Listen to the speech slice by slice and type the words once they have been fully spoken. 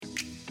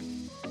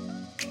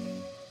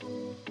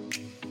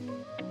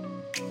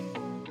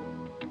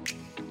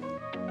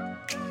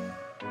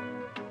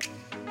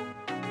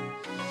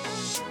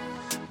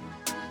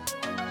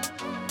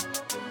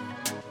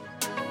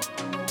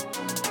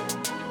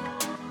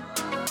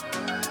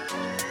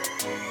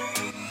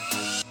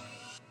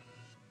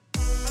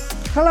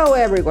Hello,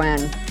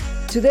 everyone.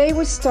 Today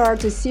we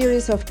start a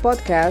series of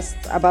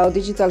podcasts about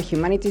digital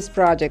humanities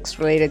projects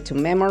related to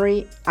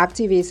memory,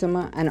 activism,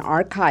 and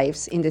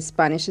archives in the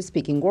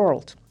Spanish-speaking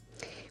world.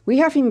 We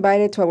have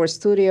invited to our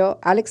studio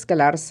Alex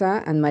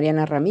Galarza and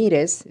Mariana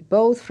Ramirez,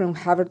 both from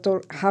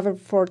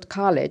Haverford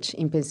College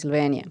in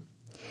Pennsylvania.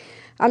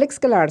 Alex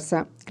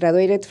Galarza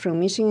graduated from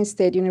Michigan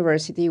State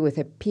University with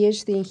a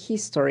PhD in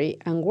history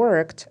and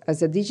worked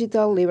as a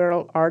digital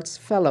liberal arts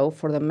fellow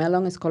for the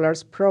Mellon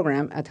Scholars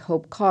Program at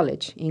Hope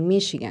College in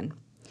Michigan.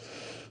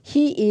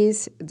 He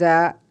is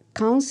the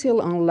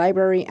Council on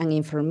Library and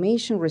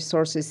Information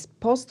Resources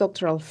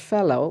postdoctoral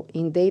fellow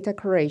in data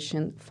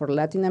curation for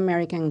Latin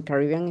American and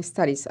Caribbean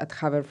studies at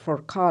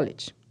Haverford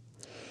College.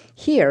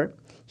 Here,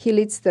 he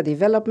leads the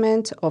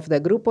development of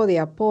the Grupo de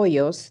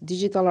Apoyos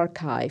digital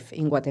archive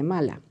in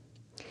Guatemala.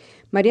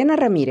 Mariana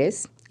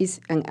Ramirez is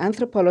an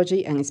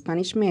anthropology and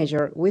Spanish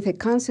major with a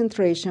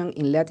concentration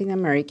in Latin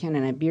American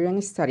and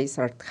Iberian studies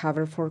at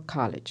Haverford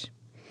College.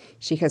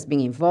 She has been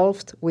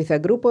involved with the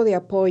Grupo de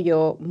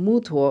Apoyo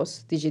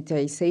Mutuos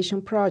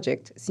digitization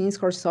project since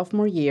her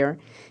sophomore year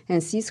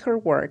and sees her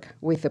work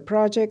with the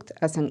project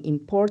as an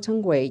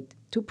important way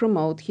to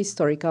promote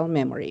historical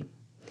memory.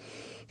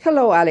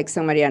 Hello, Alex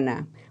and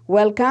Mariana.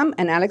 Welcome,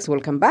 and Alex,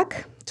 welcome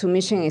back to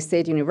Michigan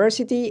State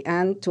University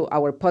and to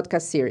our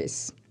podcast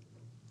series.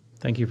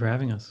 Thank you for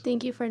having us.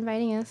 Thank you for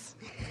inviting us.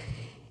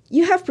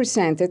 You have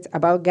presented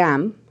about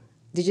GAM,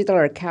 Digital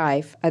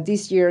Archive, at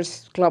this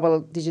year's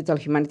Global Digital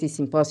Humanities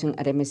Symposium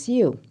at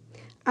MSU.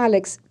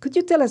 Alex, could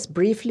you tell us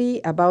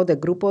briefly about the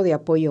Grupo de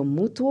Apoyo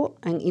Mutuo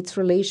and its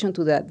relation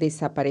to the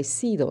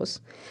desaparecidos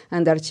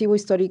and the Archivo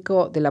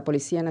Histórico de la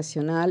Policía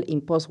Nacional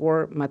in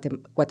post-war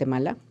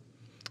Guatemala?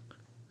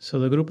 So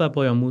the Grupo de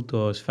Apoyo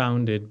Mutuo is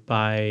founded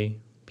by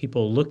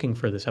people looking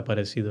for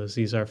desaparecidos.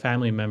 These are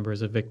family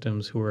members of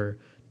victims who were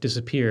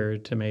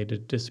disappeared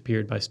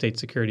by state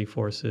security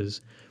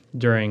forces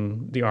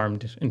during the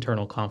armed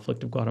internal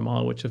conflict of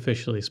Guatemala, which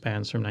officially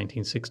spans from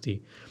 1960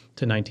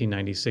 to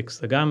 1996.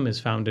 The GAM is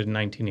founded in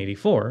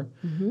 1984,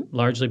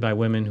 largely by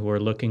women who were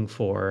looking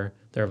for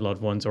their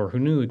loved ones or who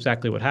knew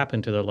exactly what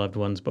happened to their loved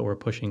ones but were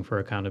pushing for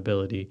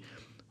accountability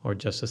or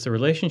justice. The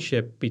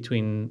relationship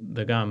between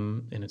the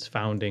GAM in its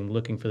founding,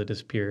 looking for the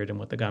disappeared, and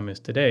what the GAM is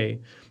today,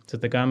 is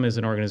that the GAM is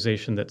an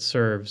organization that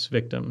serves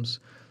victims.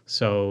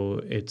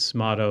 So its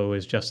motto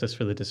is justice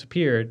for the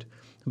disappeared,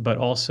 but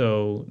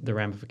also the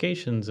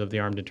ramifications of the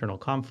armed internal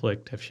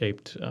conflict have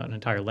shaped an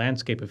entire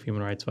landscape of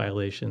human rights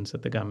violations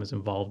that the GAM is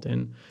involved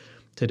in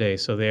today.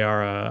 So they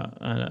are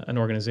an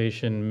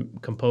organization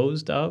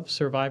composed of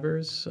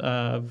survivors,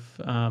 of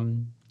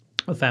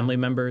family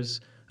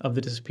members of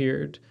the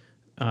disappeared,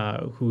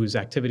 whose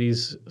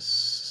activities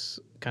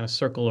kind of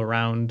circle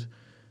around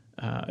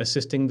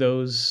assisting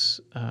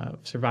those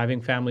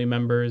surviving family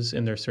members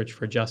in their search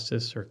for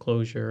justice or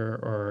closure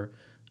or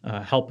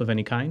help of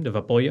any kind, of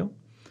apoyo.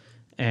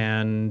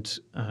 And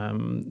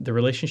the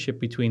relationship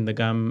between the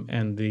GAM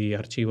and the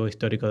Archivo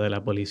Histórico de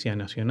la Policía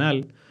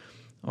Nacional,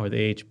 or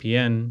the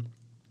AHPN,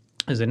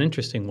 is an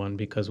interesting one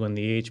because when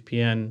the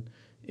AHPN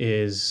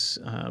is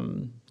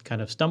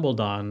kind of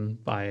stumbled on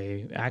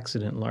by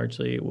accident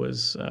largely, it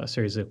was a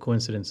series of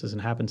coincidences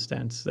and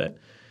happenstance that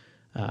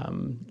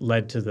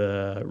led to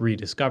the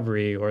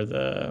rediscovery or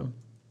the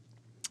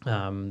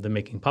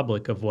making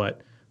public of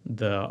what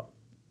the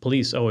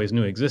police always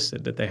knew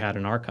existed, that they had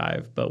an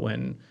archive. But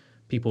when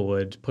people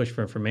would push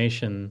for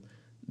information,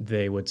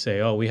 they would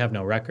say, oh, we have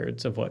no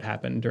records of what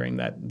happened during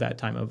that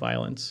time of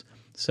violence.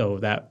 So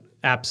that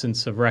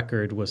absence of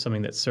record was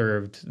something that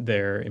served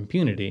their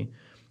impunity.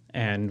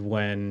 And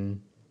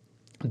when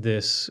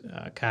this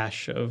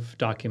cache of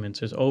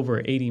documents is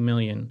over 80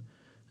 million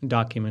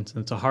documents,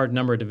 and it's a hard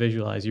number to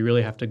visualize. You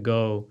really have to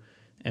go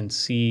and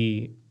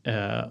see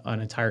an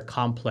entire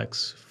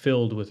complex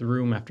filled with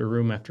room after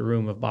room after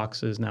room of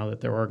boxes now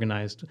that they're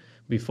organized.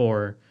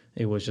 Before,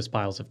 it was just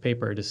piles of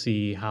paper to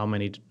see how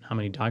many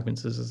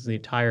documents. This is the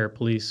entire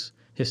police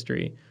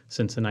history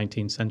since the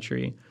 19th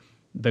century.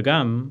 The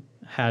GAM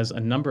has a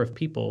number of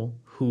people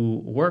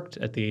who worked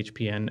at the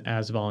HPN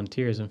as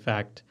volunteers. In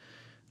fact,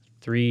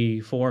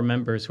 3-4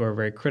 members who are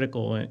very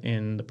critical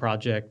in the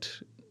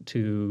project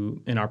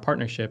in our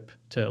partnership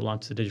to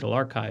launch the digital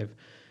archive,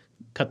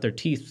 cut their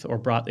teeth or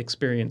brought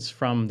experience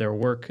from their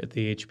work at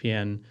the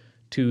HPN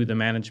to the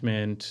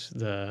management,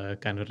 the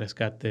kind of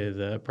rescate,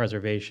 the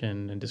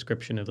preservation and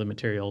description of the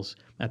materials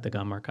at the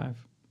GAM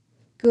archive.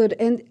 Good.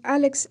 And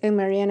Alex and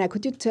Mariana,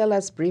 could you tell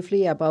us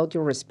briefly about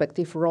your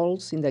respective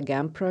roles in the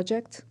GAM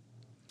project?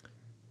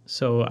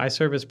 So I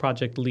serve as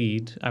project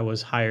lead. I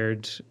was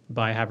hired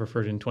by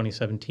Haverford in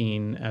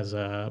 2017 as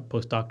a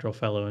postdoctoral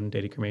fellow in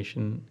data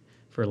cremation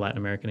for Latin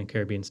American and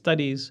Caribbean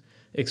studies,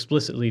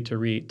 explicitly to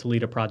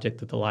lead a project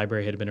that the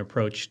library had been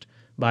approached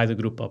by the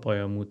Grupo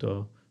Apoyo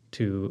Mutuo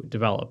to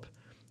develop.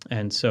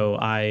 And so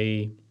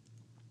I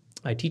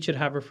teach at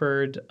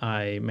Haverford,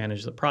 I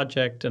manage the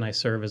project, and I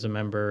serve as a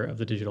member of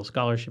the digital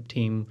scholarship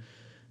team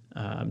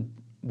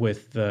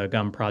with the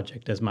GAM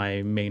project as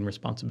my main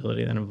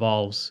responsibility. That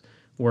involves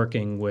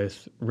working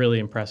with really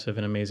impressive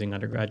and amazing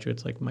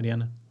undergraduates like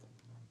Mariana.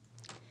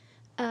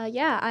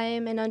 Yeah, I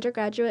am an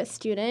undergraduate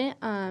student.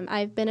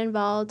 I've been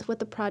involved with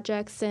the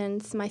project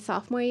since my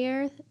sophomore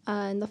year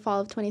in the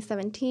fall of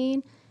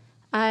 2017.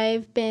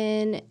 I've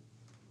been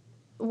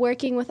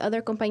working with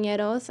other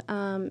compañeros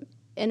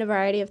in a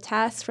variety of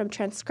tasks, from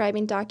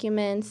transcribing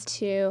documents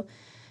to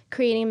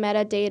creating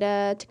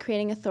metadata to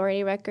creating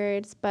authority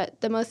records. But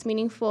the most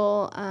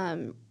meaningful,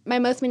 my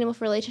most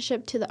meaningful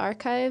relationship to the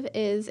archive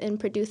is in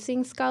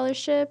producing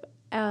scholarship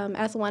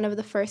as one of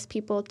the first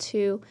people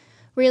to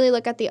really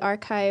look at the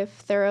archive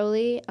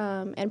thoroughly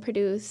and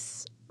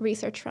produce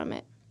research from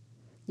it.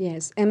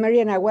 Yes. And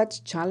Mariana,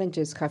 what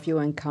challenges have you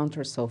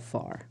encountered so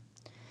far?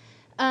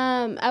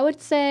 I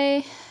would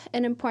say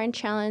an important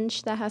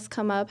challenge that has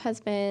come up has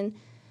been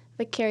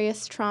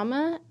vicarious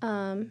trauma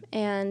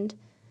and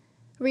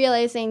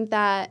realizing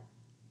that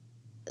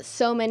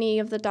so many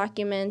of the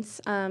documents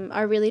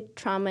are really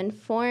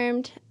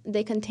trauma-informed.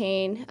 They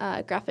contain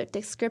graphic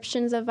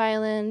descriptions of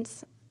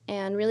violence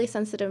and really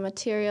sensitive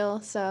material.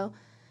 So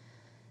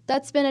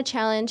that's been a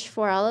challenge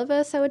for all of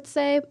us, I would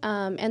say.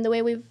 And the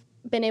way we've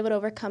been able to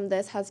overcome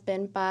this has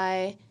been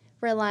by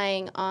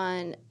relying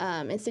on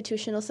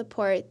institutional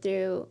support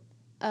through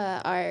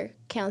our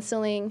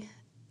counseling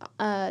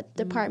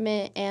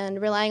department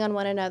and relying on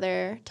one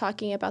another,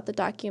 talking about the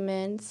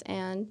documents,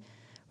 and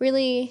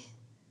really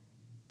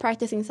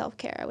practicing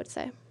self-care, I would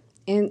say.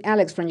 And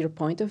Alex, from your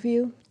point of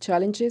view,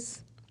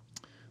 challenges?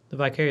 The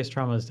vicarious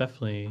trauma is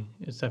definitely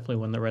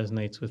one that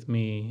resonates with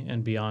me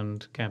and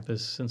beyond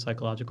campus and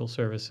psychological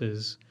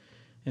services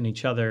and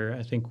each other.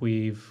 I think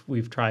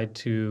we've tried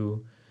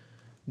to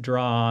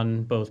draw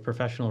on both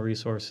professional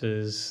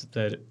resources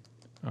that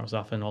is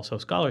often also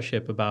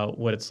scholarship about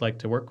what it's like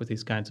to work with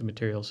these kinds of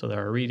materials. So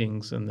there are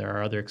readings and there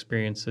are other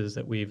experiences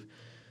that we've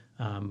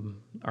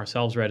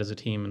ourselves read as a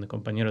team and the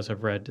compañeros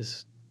have read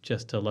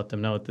just to let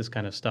them know that this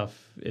kind of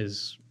stuff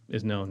is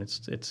known.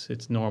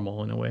 It's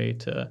normal in a way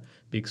to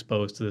be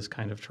exposed to this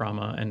kind of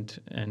trauma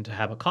and to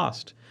have a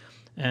cost.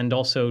 And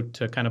also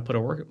to kind of put a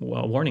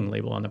warning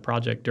label on the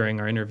project.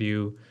 During our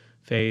interview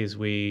phase,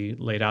 we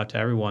laid out to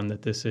everyone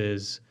that this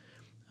is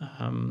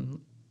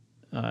an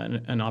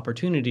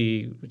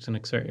opportunity. It's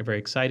a very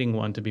exciting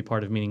one to be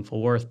part of Meaningful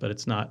Worth, but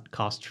it's not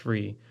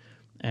cost-free.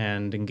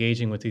 And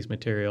engaging with these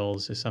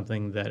materials is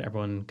something that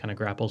everyone kind of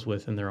grapples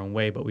with in their own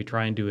way, but we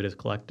try and do it as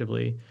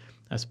collectively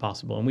as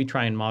possible. And we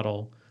try and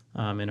model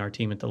in our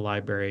team at the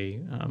library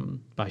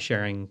by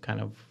sharing kind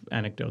of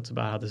anecdotes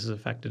about how this has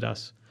affected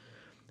us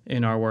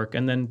in our work.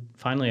 And then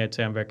finally, I'd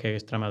say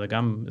Vicarious Trauma de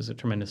GAM is a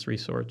tremendous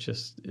resource,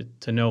 just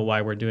to know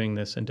why we're doing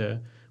this and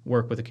to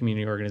work with a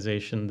community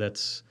organization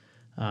that's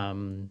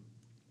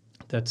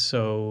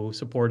so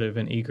supportive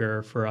and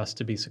eager for us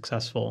to be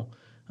successful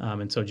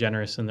and so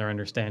generous in their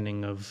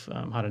understanding of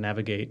how to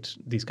navigate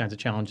these kinds of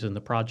challenges in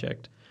the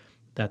project.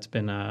 That's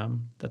been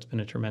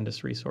a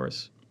tremendous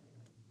resource.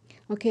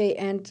 Okay,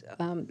 and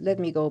let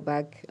me go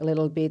back a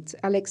little bit.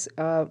 Alex,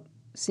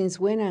 since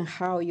when and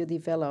how you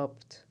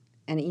developed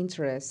an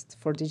interest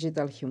for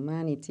digital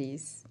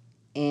humanities,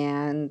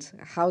 and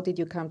how did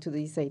you come to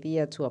this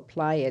idea to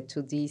apply it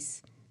to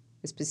this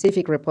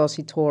specific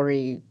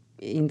repository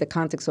in the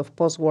context of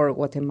post-war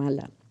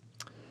Guatemala?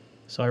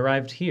 So I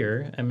arrived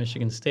here at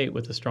Michigan State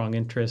with a strong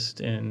interest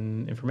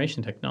in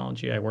information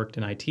technology. I worked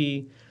in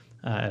IT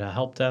at a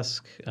help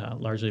desk,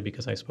 largely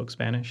because I spoke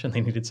Spanish and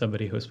they needed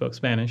somebody who spoke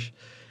Spanish.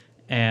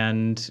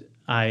 And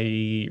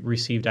I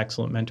received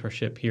excellent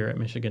mentorship here at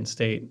Michigan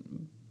State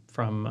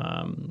from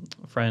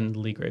a friend,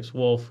 Lee Graves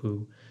Wolf,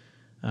 who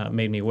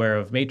made me aware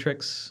of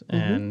Matrix.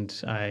 And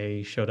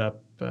I showed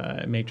up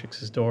at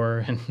Matrix's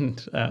door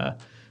and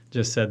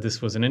just said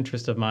this was an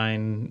interest of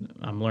mine.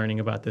 I'm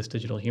learning about this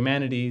digital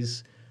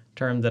humanities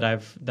term that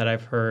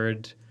I've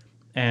heard.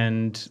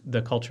 And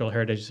the Cultural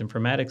Heritage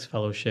Informatics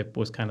Fellowship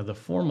was kind of the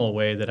formal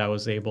way that I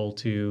was able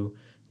to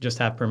just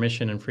have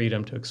permission and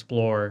freedom to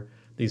explore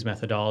these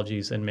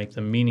methodologies and make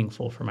them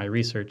meaningful for my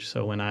research.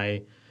 So when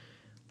I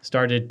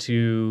started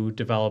to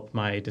develop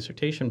my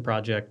dissertation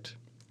project,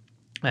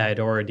 I had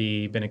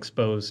already been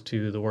exposed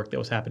to the work that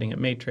was happening at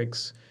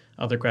Matrix,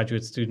 other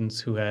graduate students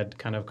who had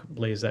kind of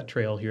blazed that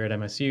trail here at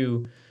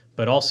MSU,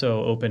 but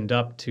also opened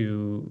up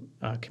to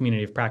a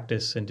community of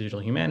practice in digital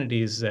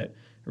humanities that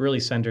really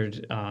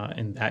centered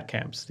in that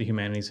camps, the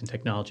humanities and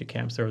technology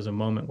camps. There was a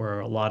moment where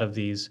a lot of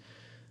these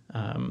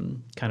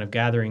kind of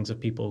gatherings of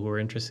people who were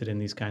interested in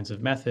these kinds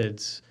of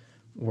methods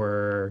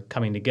were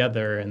coming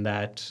together, and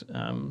that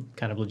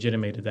kind of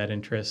legitimated that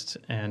interest.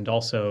 And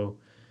also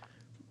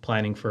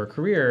planning for a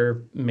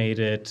career made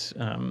it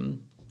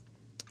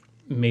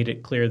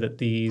clear that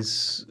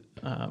these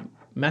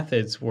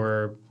methods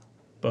were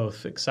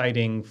both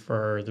exciting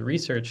for the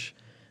research,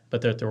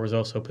 but that there was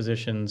also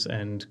positions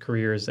and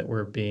careers that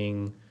were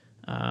being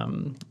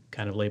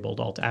kind of labeled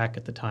alt-ac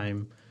at the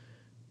time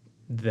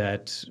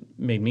that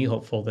made me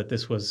hopeful that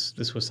this was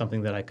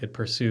something that I could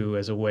pursue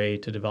as a way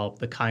to develop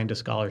the kind of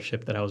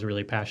scholarship that I was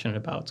really passionate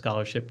about,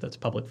 scholarship that's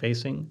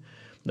public-facing,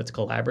 that's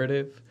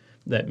collaborative,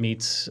 that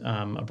meets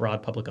a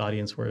broad public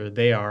audience where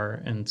they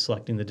are, and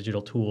selecting the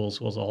digital tools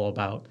was all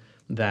about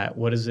that.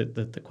 What is it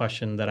that the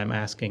question that I'm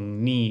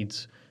asking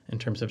needs in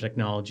terms of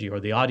technology, or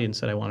the audience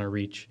that I want to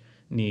reach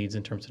needs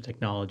in terms of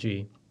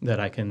technology that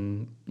I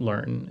can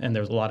learn? And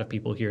there's a lot of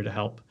people here to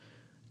help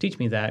teach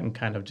me that and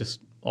kind of just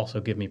also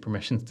give me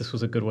permission that this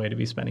was a good way to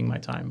be spending my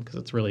time, because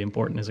it's really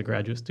important as a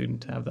graduate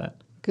student to have that.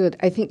 Good.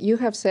 I think you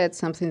have said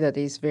something that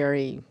is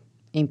very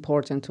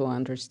important to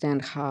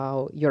understand,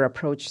 how your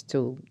approach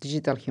to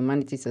digital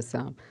humanities as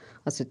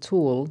a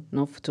tool,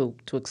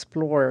 to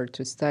explore,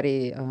 to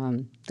study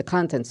the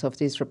contents of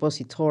this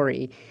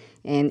repository.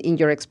 And in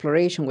your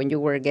exploration, when you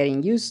were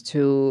getting used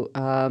to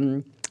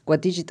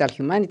what digital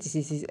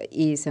humanities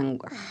is and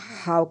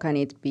how can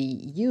it be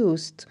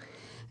used,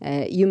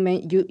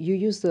 you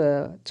use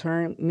the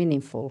term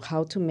meaningful,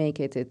 how to make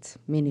it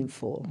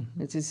meaningful.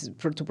 Mm-hmm. It is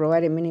to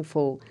provide a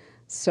meaningful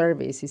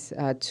service is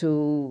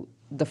to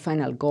the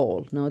final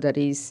goal, that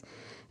is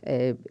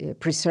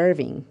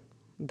preserving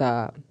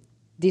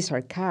this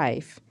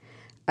archive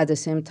at the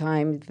same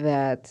time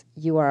that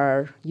you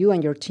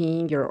and your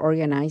team, you're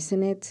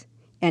organizing it.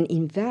 And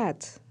in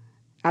that,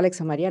 Alex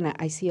and Mariana,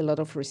 I see a lot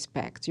of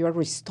respect. You are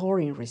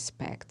restoring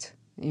respect,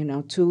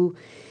 to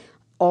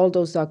all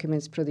those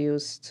documents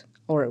produced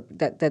or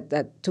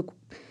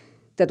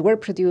that were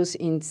produced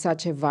in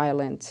such a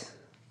violent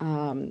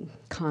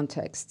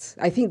context.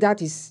 I think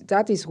that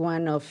is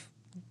one of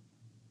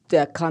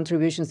the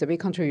big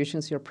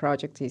contributions your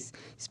project is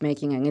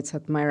making, and it's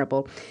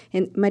admirable.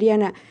 And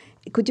Mariana,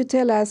 could you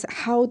tell us,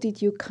 how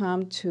did you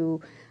come to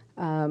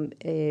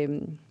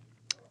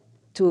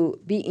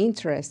be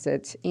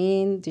interested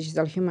in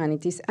digital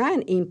humanities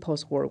and in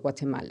post-war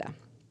Guatemala?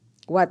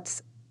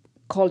 What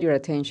called your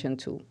attention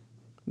to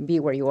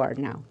be where you are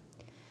now?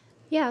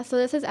 Yeah, so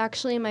this is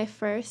actually my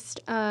first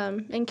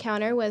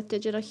encounter with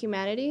digital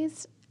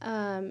humanities.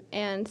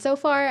 And so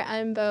far,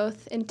 I'm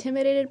both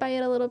intimidated by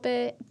it a little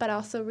bit, but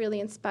also really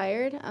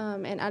inspired.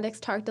 And Alex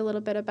talked a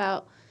little bit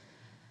about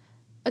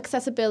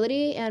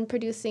accessibility and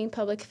producing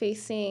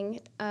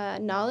public-facing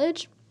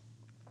knowledge.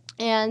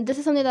 And this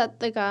is something that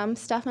the GAM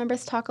staff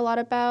members talk a lot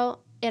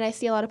about, and I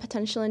see a lot of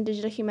potential in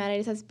digital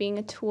humanities as being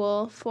a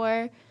tool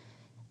for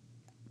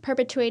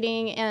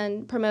perpetuating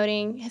and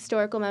promoting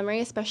historical memory,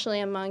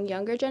 especially among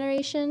younger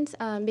generations,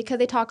 because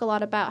they talk a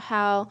lot about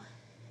how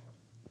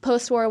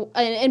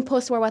in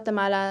post-war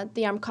Guatemala,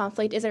 the armed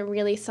conflict isn't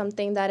really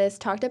something that is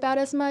talked about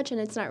as much, and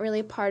it's not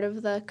really part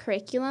of the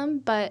curriculum.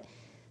 But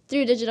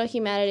through digital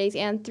humanities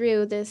and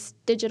through this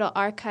digital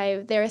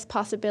archive, there is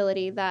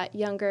possibility that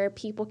younger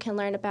people can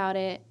learn about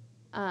it,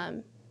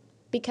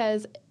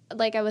 because,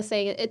 like I was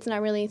saying, it's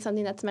not really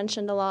something that's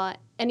mentioned a lot.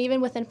 And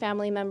even within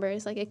family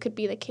members, it could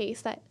be the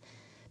case that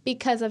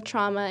because of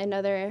trauma and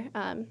other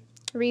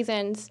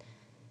reasons,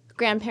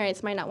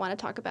 grandparents might not want to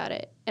talk about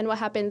it and what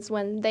happens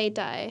when they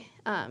die.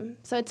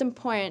 So it's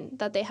important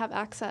that they have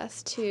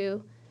access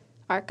to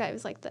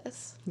archives like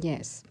this.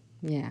 Yes,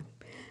 yeah.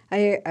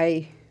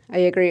 I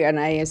agree, and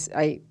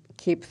I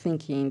keep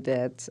thinking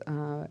that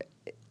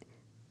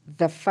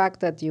the fact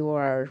that you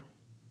are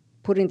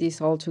putting this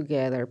all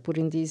together,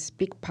 putting this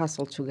big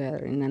puzzle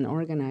together in an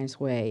organized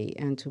way,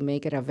 and to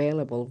make it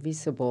available,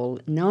 visible,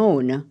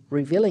 known,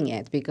 revealing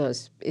it,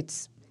 because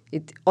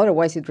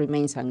otherwise it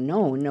remains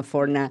unknown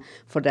for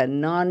the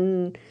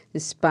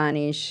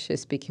non-Spanish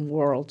speaking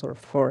world, or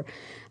for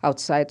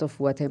outside of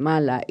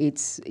Guatemala.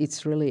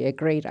 It's really a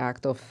great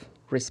act of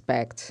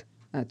respect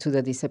to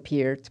the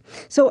disappeared.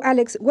 So,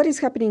 Alex, what is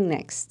happening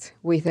next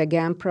with the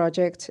GAM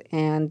project?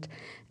 And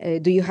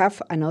do you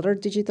have another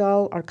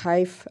digital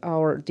archive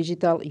or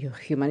digital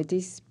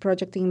humanities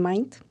project in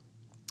mind?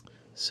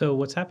 So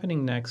what's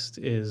happening next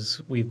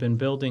is we've been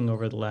building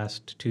over the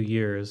last 2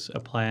 years a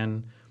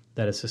plan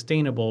that is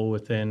sustainable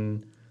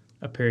within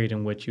a period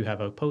in which you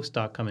have a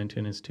postdoc come into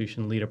an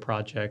institution, lead a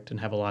project, and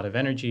have a lot of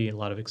energy, a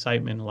lot of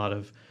excitement, a lot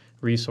of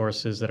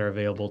resources that are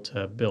available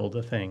to build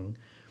a thing.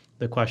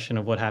 The question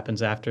of what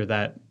happens after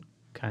that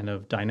kind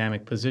of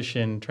dynamic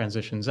position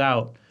transitions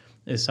out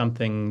is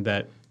something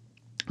that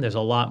there's a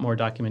lot more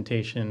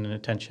documentation and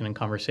attention and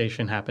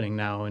conversation happening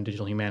now in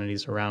digital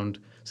humanities around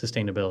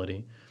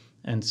sustainability.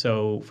 And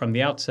so from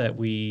the outset,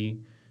 we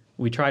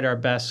tried our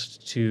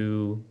best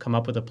to come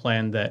up with a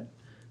plan that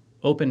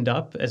opened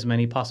up as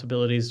many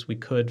possibilities as we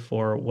could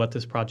for what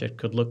this project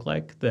could look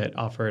like, that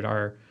offered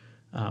our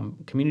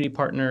community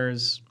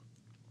partners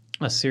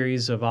a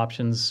series of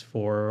options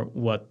for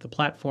what the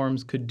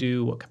platforms could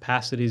do, what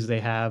capacities they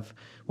have,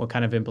 what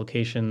kind of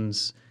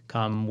implications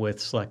come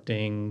with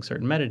selecting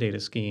certain metadata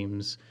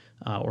schemes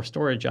or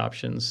storage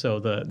options. So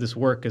this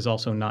work is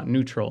also not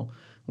neutral.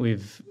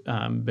 We've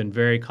been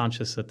very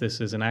conscious that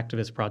this is an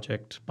activist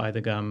project by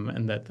the GAM,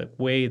 and that the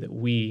way that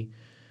we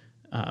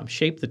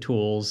shape the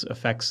tools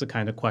affects the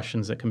kind of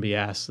questions that can be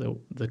asked,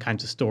 the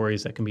kinds of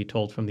stories that can be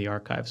told from the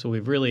archive. So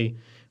we've really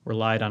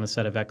relied on a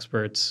set of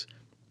experts,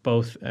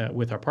 both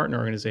with our partner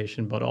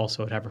organization, but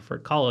also at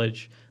Haverford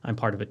College. I'm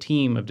part of a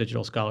team of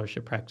digital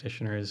scholarship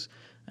practitioners,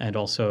 and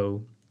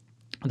also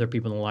other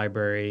people in the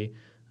library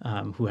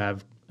who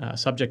have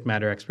subject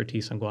matter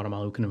expertise on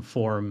Guatemala who can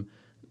inform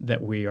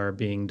that we are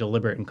being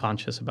deliberate and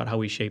conscious about how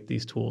we shape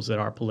these tools that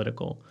are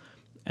political.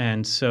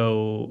 And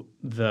so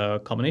the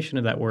culmination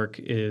of that work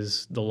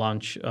is the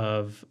launch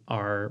of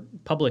our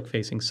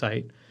public-facing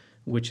site,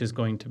 which is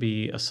going to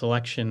be a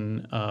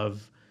selection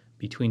of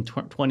between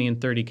 20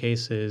 and 30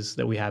 cases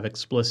that we have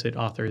explicit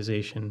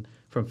authorization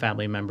from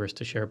family members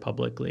to share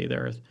publicly.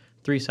 There are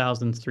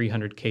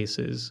 3,300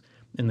 cases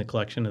in the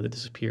collection of the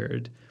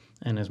disappeared.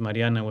 And as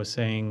Mariana was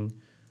saying,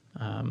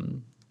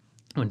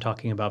 when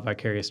talking about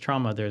vicarious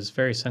trauma, there's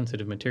very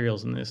sensitive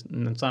materials in this.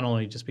 And it's not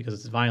only just because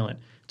it's violent,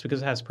 it's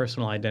because it has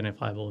personal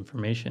identifiable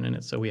information in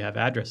it. So we have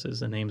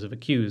addresses and names of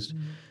accused,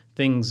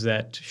 things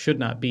that should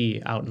not be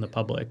out in the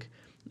public.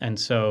 And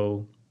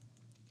so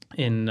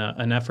in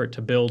an effort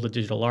to build a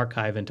digital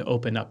archive and to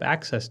open up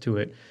access to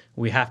it,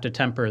 we have to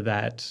temper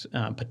that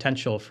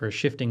potential for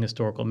shifting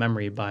historical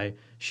memory by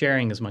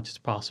sharing as much as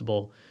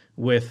possible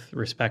with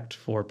respect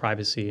for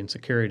privacy and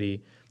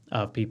security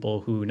of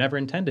people who never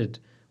intended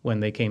when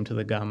they came to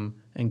the GAM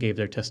and gave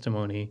their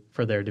testimony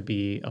for there to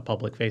be a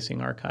public-facing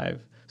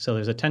archive. So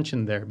there's a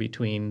tension there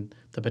between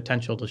the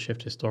potential to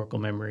shift historical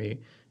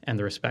memory and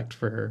the respect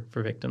for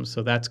victims.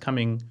 So that's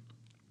coming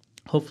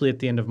hopefully at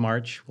the end of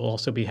March. We'll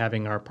also be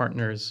having our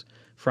partners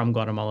from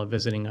Guatemala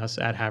visiting us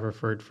at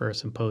Haverford for a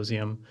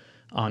symposium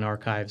on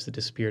archives that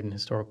disappeared in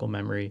historical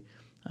memory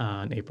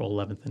on April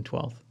 11th and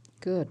 12th.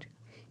 Good.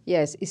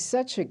 Yes, it's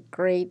such a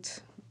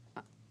great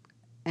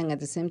and at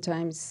the same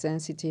time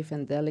sensitive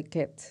and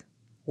delicate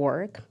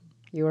work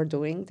you are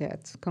doing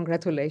that.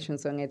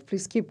 Congratulations on it.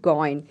 Please keep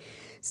going.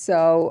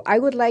 So I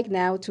would like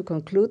now to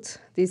conclude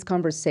this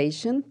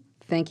conversation,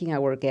 thanking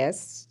our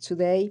guests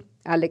today,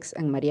 Alex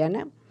and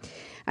Mariana,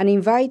 and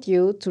invite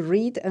you to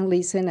read and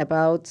listen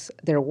about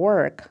their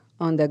work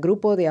on the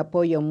Grupo de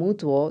Apoyo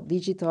Mutuo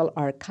digital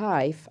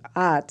archive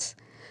at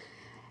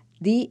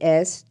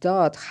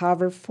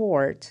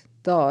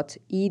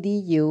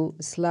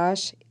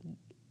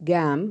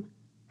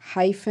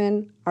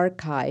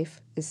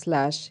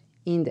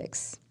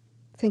ds.haverford.edu/gam-archive/index.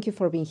 Thank you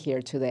for being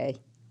here today.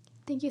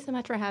 Thank you so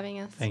much for having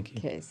us. Thank you.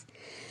 Okay.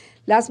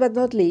 Last but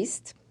not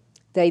least,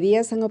 the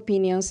ideas and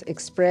opinions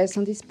expressed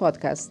on this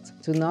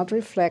podcast do not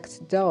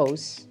reflect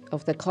those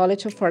of the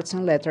College of Arts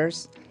and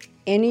Letters,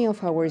 any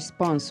of our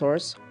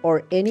sponsors,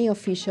 or any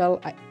official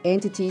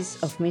entities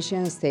of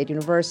Michigan State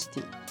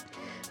University.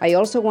 I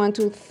also want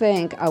to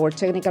thank our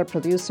technical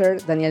producer,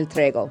 Daniel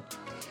Trego.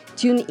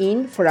 Tune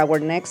in for our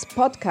next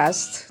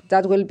podcast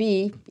that will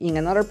be in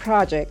another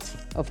project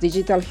of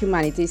digital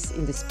humanities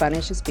in the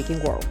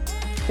Spanish-speaking world.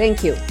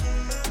 Thank you.